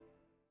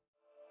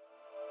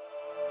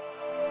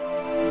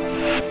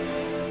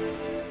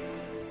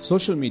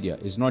Social media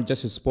is not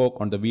just a spoke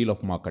on the wheel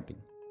of marketing.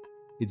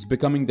 It's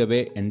becoming the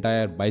way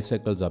entire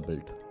bicycles are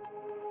built.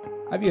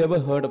 Have you ever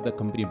heard of the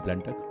company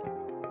Blendtec?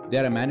 They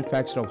are a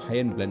manufacturer of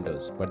high-end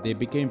blenders, but they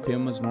became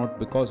famous not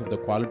because of the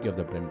quality of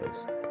the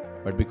blenders,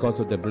 but because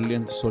of their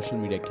brilliant social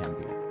media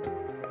campaign.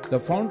 The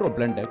founder of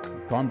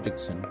Blendtec, Tom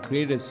Dixon,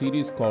 created a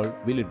series called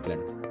Will It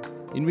Blend,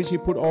 in which he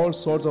put all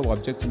sorts of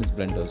objects in his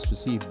blenders to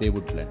see if they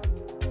would blend.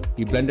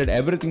 He blended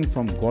everything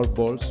from golf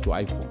balls to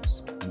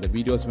iPhones, and the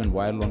videos went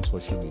viral on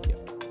social media.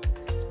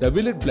 The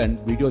Will It Blend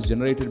videos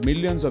generated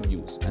millions of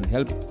views and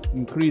helped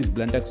increase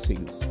Blendtec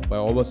sales by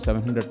over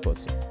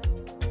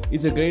 700%.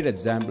 It's a great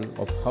example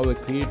of how a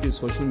creative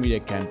social media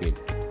campaign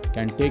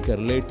can take a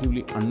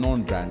relatively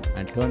unknown brand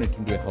and turn it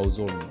into a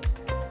household name.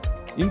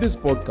 In this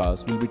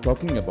podcast, we'll be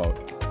talking about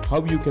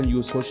how you can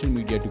use social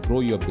media to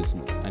grow your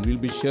business, and we'll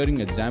be sharing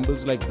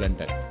examples like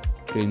Blendtec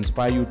to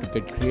inspire you to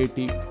get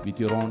creative with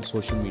your own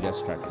social media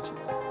strategy.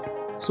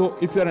 So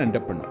if you're an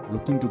entrepreneur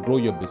looking to grow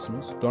your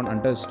business, don't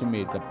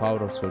underestimate the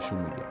power of social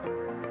media.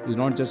 It's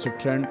not just a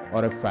trend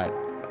or a fad.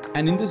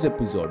 And in this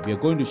episode, we are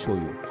going to show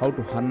you how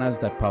to harness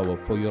that power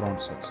for your own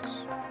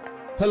success.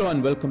 Hello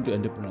and welcome to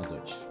Entrepreneur's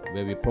Edge,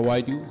 where we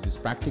provide you these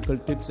practical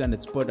tips and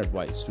expert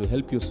advice to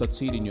help you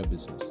succeed in your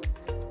business.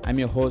 I'm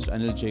your host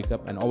Anil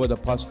Jacob, and over the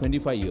past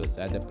 25 years,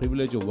 I had the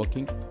privilege of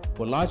working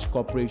for large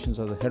corporations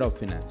as a head of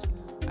finance,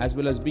 as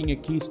well as being a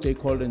key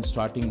stakeholder in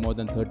starting more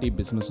than 30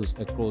 businesses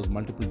across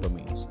multiple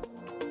domains.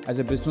 As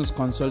a business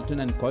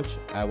consultant and coach,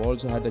 I have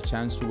also had the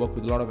chance to work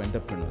with a lot of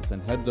entrepreneurs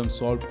and help them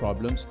solve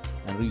problems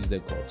and reach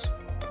their goals.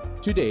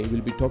 Today, we'll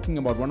be talking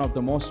about one of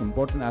the most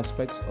important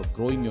aspects of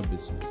growing your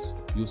business,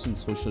 using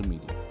social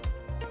media.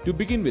 To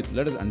begin with,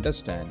 let us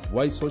understand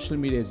why social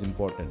media is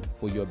important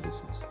for your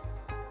business.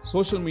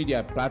 Social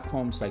media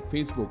platforms like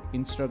Facebook,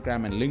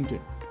 Instagram, and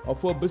LinkedIn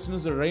offer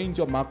business a range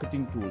of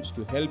marketing tools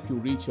to help you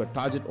reach your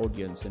target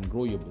audience and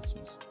grow your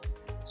business.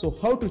 So,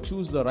 how to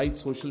choose the right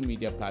social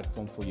media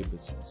platform for your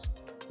business?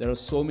 There are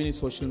so many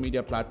social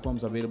media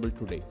platforms available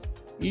today,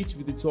 each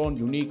with its own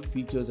unique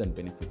features and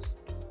benefits.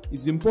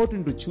 It's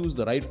important to choose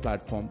the right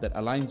platform that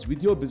aligns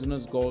with your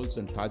business goals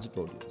and target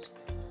audience.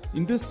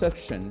 In this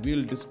section, we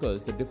will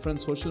discuss the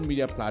different social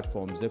media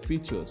platforms, their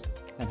features,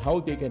 and how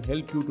they can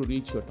help you to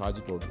reach your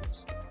target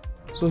audience.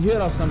 So here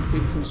are some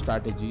tips and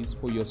strategies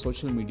for your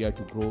social media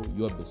to grow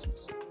your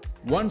business.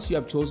 Once you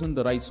have chosen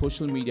the right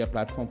social media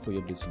platform for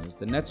your business,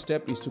 the next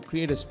step is to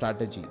create a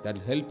strategy that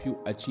will help you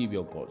achieve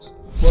your goals.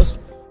 First,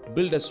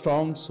 build a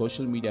strong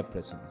social media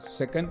presence.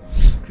 Second,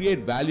 create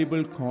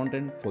valuable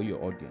content for your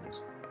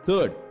audience.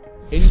 Third,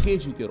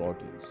 engage with your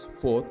audience.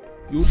 Fourth,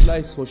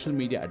 utilize social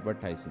media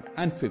advertising.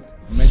 And fifth,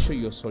 measure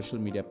your social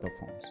media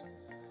performance.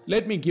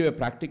 Let me give a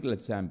practical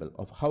example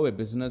of how a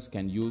business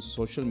can use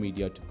social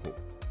media to grow.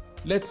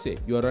 Let's say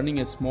you are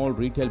running a small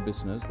retail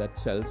business that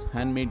sells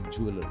handmade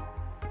jewelry.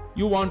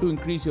 You want to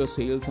increase your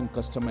sales and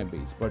customer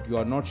base, but you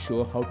are not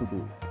sure how to do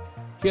it.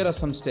 Here are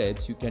some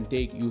steps you can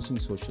take using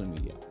social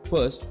media.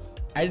 First,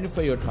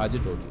 identify your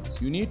target audience.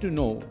 You need to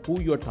know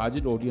who your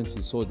target audience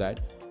is so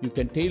that you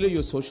can tailor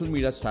your social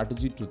media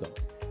strategy to them.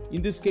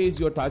 In this case,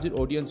 your target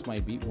audience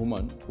might be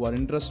women who are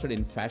interested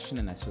in fashion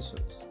and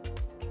accessories.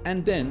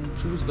 And then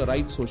choose the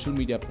right social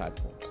media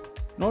platforms.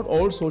 Not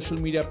all social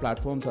media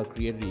platforms are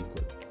created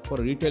equal. For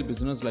a retail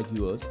business like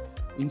yours,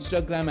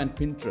 Instagram and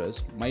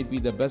Pinterest might be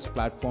the best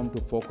platform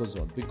to focus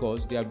on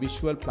because they are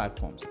visual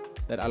platforms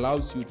that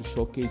allows you to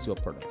showcase your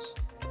products.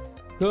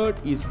 Third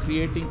is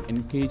creating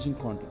engaging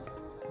content.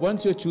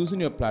 Once you're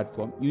choosing your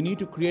platform, you need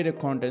to create a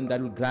content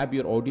that will grab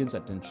your audience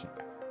attention.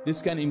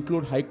 This can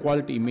include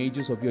high-quality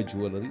images of your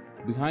jewelry,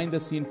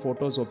 behind-the-scene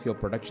photos of your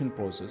production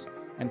process,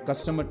 and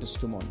customer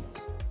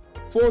testimonials.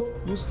 Fourth,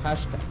 use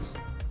hashtags.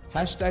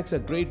 Hashtags are a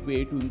great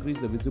way to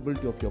increase the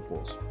visibility of your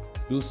post.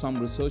 Do some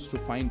research to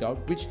find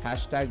out which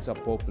hashtags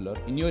are popular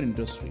in your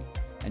industry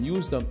and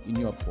use them in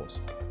your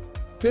post.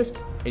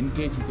 Fifth,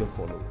 engage with your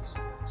followers.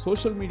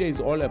 Social media is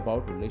all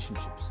about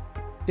relationships.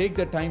 Take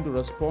the time to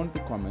respond to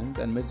comments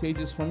and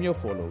messages from your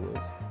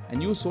followers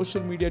and use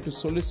social media to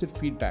solicit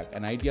feedback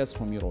and ideas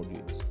from your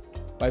audience.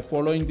 By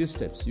following these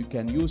steps, you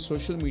can use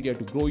social media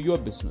to grow your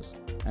business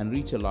and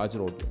reach a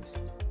larger audience.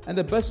 And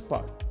the best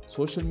part,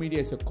 social media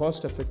is a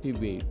cost-effective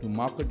way to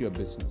market your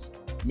business,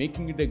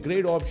 making it a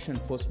great option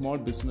for small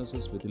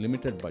businesses with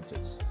limited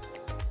budgets.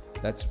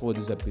 That's for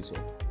this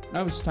episode.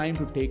 Now it's time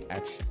to take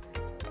action.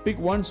 Pick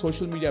one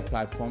social media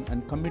platform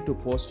and commit to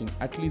posting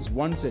at least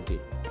once a day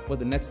for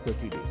the next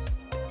 30 days.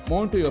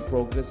 Monitor your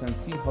progress and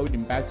see how it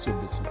impacts your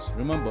business.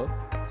 Remember,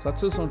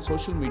 success on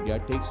social media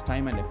takes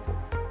time and effort,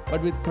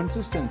 but with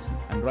consistency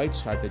and right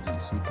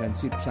strategies, you can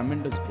see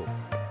tremendous growth.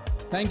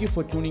 Thank you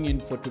for tuning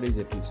in for today's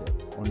episode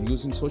on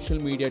using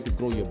social media to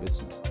grow your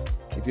business.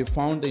 If you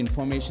found the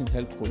information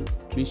helpful,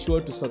 be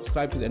sure to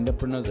subscribe to the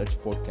Entrepreneur's Edge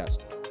podcast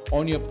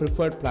on your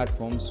preferred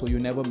platform so you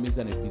never miss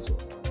an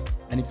episode.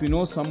 And if you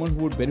know someone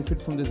who would benefit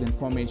from this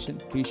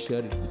information, please share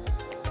it with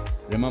them.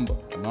 Remember,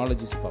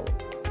 knowledge is power,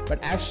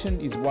 but action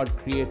is what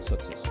creates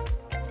success.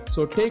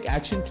 So take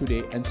action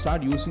today and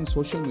start using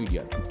social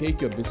media to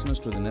take your business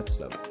to the next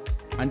level.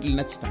 Until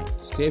next time,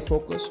 stay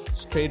focused,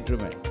 stay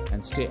driven,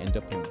 and stay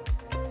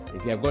entrepreneurial.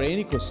 If you have got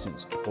any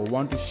questions or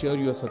want to share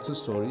your success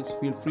stories,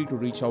 feel free to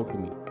reach out to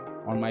me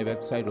on my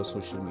website or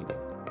social media.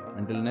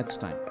 Until next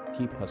time,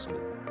 keep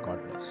hustling.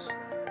 God bless.